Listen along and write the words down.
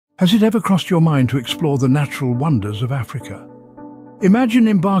Has it ever crossed your mind to explore the natural wonders of Africa? Imagine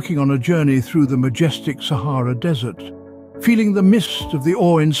embarking on a journey through the majestic Sahara Desert, feeling the mist of the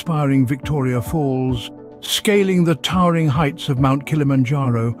awe-inspiring Victoria Falls, scaling the towering heights of Mount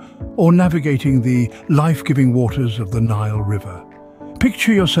Kilimanjaro, or navigating the life-giving waters of the Nile River.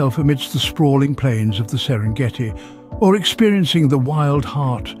 Picture yourself amidst the sprawling plains of the Serengeti, or experiencing the wild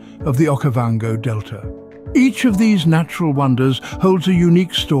heart of the Okavango Delta. Each of these natural wonders holds a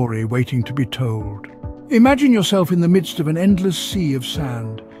unique story waiting to be told. Imagine yourself in the midst of an endless sea of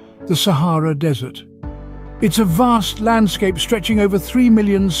sand, the Sahara Desert. It's a vast landscape stretching over 3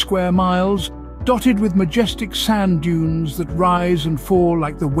 million square miles, dotted with majestic sand dunes that rise and fall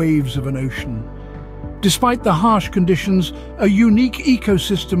like the waves of an ocean. Despite the harsh conditions, a unique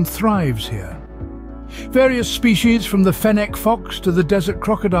ecosystem thrives here. Various species, from the fennec fox to the desert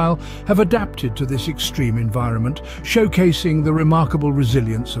crocodile, have adapted to this extreme environment, showcasing the remarkable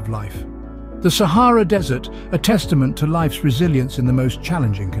resilience of life. The Sahara Desert, a testament to life's resilience in the most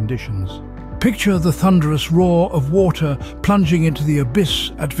challenging conditions. Picture the thunderous roar of water plunging into the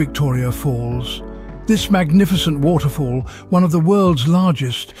abyss at Victoria Falls. This magnificent waterfall, one of the world's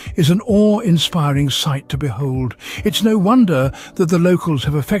largest, is an awe-inspiring sight to behold. It's no wonder that the locals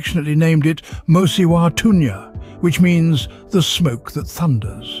have affectionately named it Mosiwa Tunya, which means the smoke that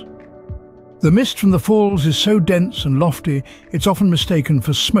thunders. The mist from the falls is so dense and lofty, it's often mistaken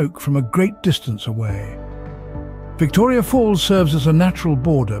for smoke from a great distance away. Victoria Falls serves as a natural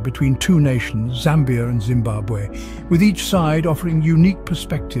border between two nations, Zambia and Zimbabwe, with each side offering unique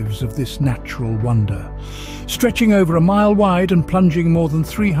perspectives of this natural wonder. Stretching over a mile wide and plunging more than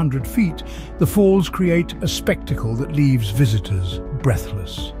 300 feet, the falls create a spectacle that leaves visitors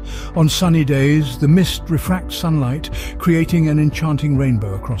breathless. On sunny days, the mist refracts sunlight, creating an enchanting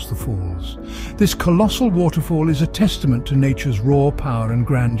rainbow across the falls. This colossal waterfall is a testament to nature's raw power and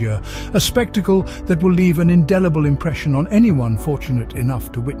grandeur, a spectacle that will leave an indelible impression on anyone fortunate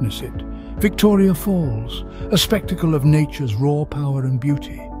enough to witness it. Victoria Falls, a spectacle of nature's raw power and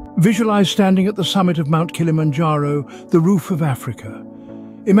beauty. Visualize standing at the summit of Mount Kilimanjaro, the roof of Africa.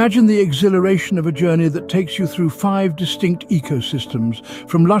 Imagine the exhilaration of a journey that takes you through 5 distinct ecosystems,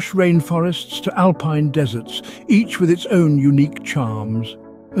 from lush rainforests to alpine deserts, each with its own unique charms.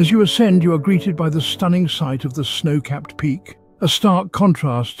 As you ascend, you are greeted by the stunning sight of the snow-capped peak, a stark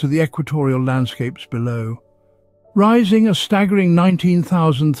contrast to the equatorial landscapes below. Rising a staggering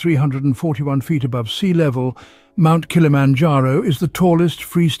 19,341 feet above sea level, Mount Kilimanjaro is the tallest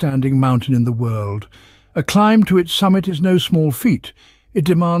freestanding mountain in the world. A climb to its summit is no small feat. It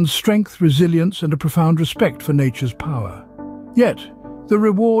demands strength, resilience, and a profound respect for nature's power. Yet, the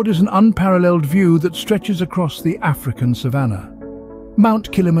reward is an unparalleled view that stretches across the African savanna. Mount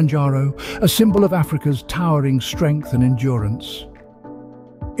Kilimanjaro, a symbol of Africa's towering strength and endurance.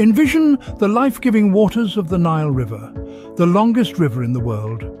 Envision the life-giving waters of the Nile River, the longest river in the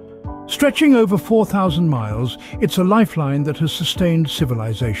world. Stretching over 4,000 miles, it's a lifeline that has sustained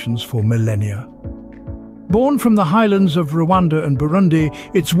civilizations for millennia. Born from the highlands of Rwanda and Burundi,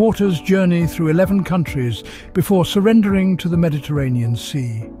 its waters journey through 11 countries before surrendering to the Mediterranean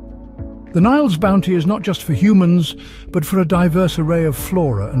Sea. The Nile's bounty is not just for humans, but for a diverse array of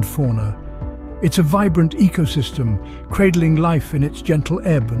flora and fauna. It's a vibrant ecosystem, cradling life in its gentle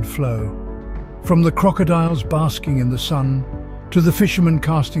ebb and flow. From the crocodiles basking in the sun, to the fishermen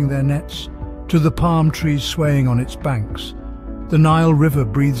casting their nets, to the palm trees swaying on its banks, the Nile River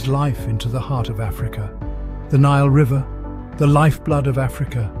breathes life into the heart of Africa. The Nile River, the lifeblood of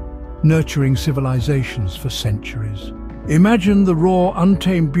Africa, nurturing civilizations for centuries. Imagine the raw,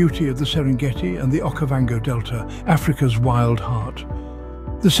 untamed beauty of the Serengeti and the Okavango Delta, Africa's wild heart.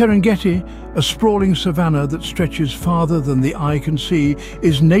 The Serengeti, a sprawling savanna that stretches farther than the eye can see,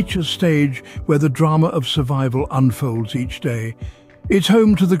 is nature's stage where the drama of survival unfolds each day. It's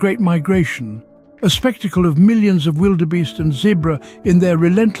home to the Great Migration, a spectacle of millions of wildebeest and zebra in their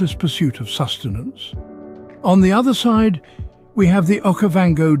relentless pursuit of sustenance. On the other side, we have the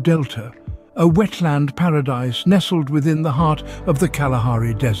Okavango Delta, a wetland paradise nestled within the heart of the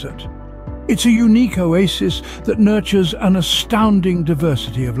Kalahari Desert. It's a unique oasis that nurtures an astounding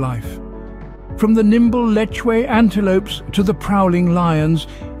diversity of life. From the nimble lechwe antelopes to the prowling lions,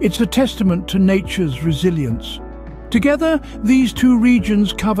 it's a testament to nature's resilience. Together, these two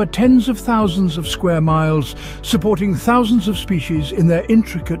regions cover tens of thousands of square miles, supporting thousands of species in their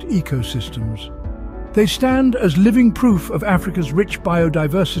intricate ecosystems. They stand as living proof of Africa's rich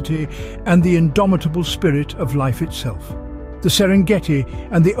biodiversity and the indomitable spirit of life itself. The Serengeti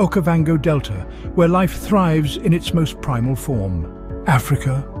and the Okavango Delta, where life thrives in its most primal form.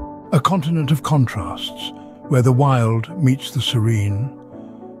 Africa, a continent of contrasts, where the wild meets the serene.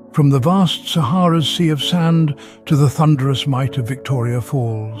 From the vast Sahara's sea of sand to the thunderous might of Victoria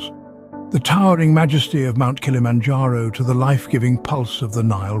Falls, the towering majesty of Mount Kilimanjaro to the life-giving pulse of the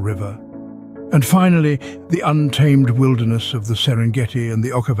Nile River, and finally, the untamed wilderness of the Serengeti and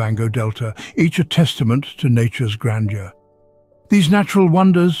the Okavango Delta, each a testament to nature's grandeur. These natural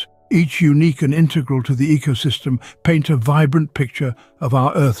wonders, each unique and integral to the ecosystem, paint a vibrant picture of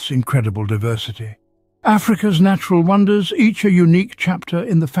our Earth's incredible diversity. Africa's natural wonders, each a unique chapter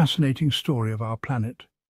in the fascinating story of our planet.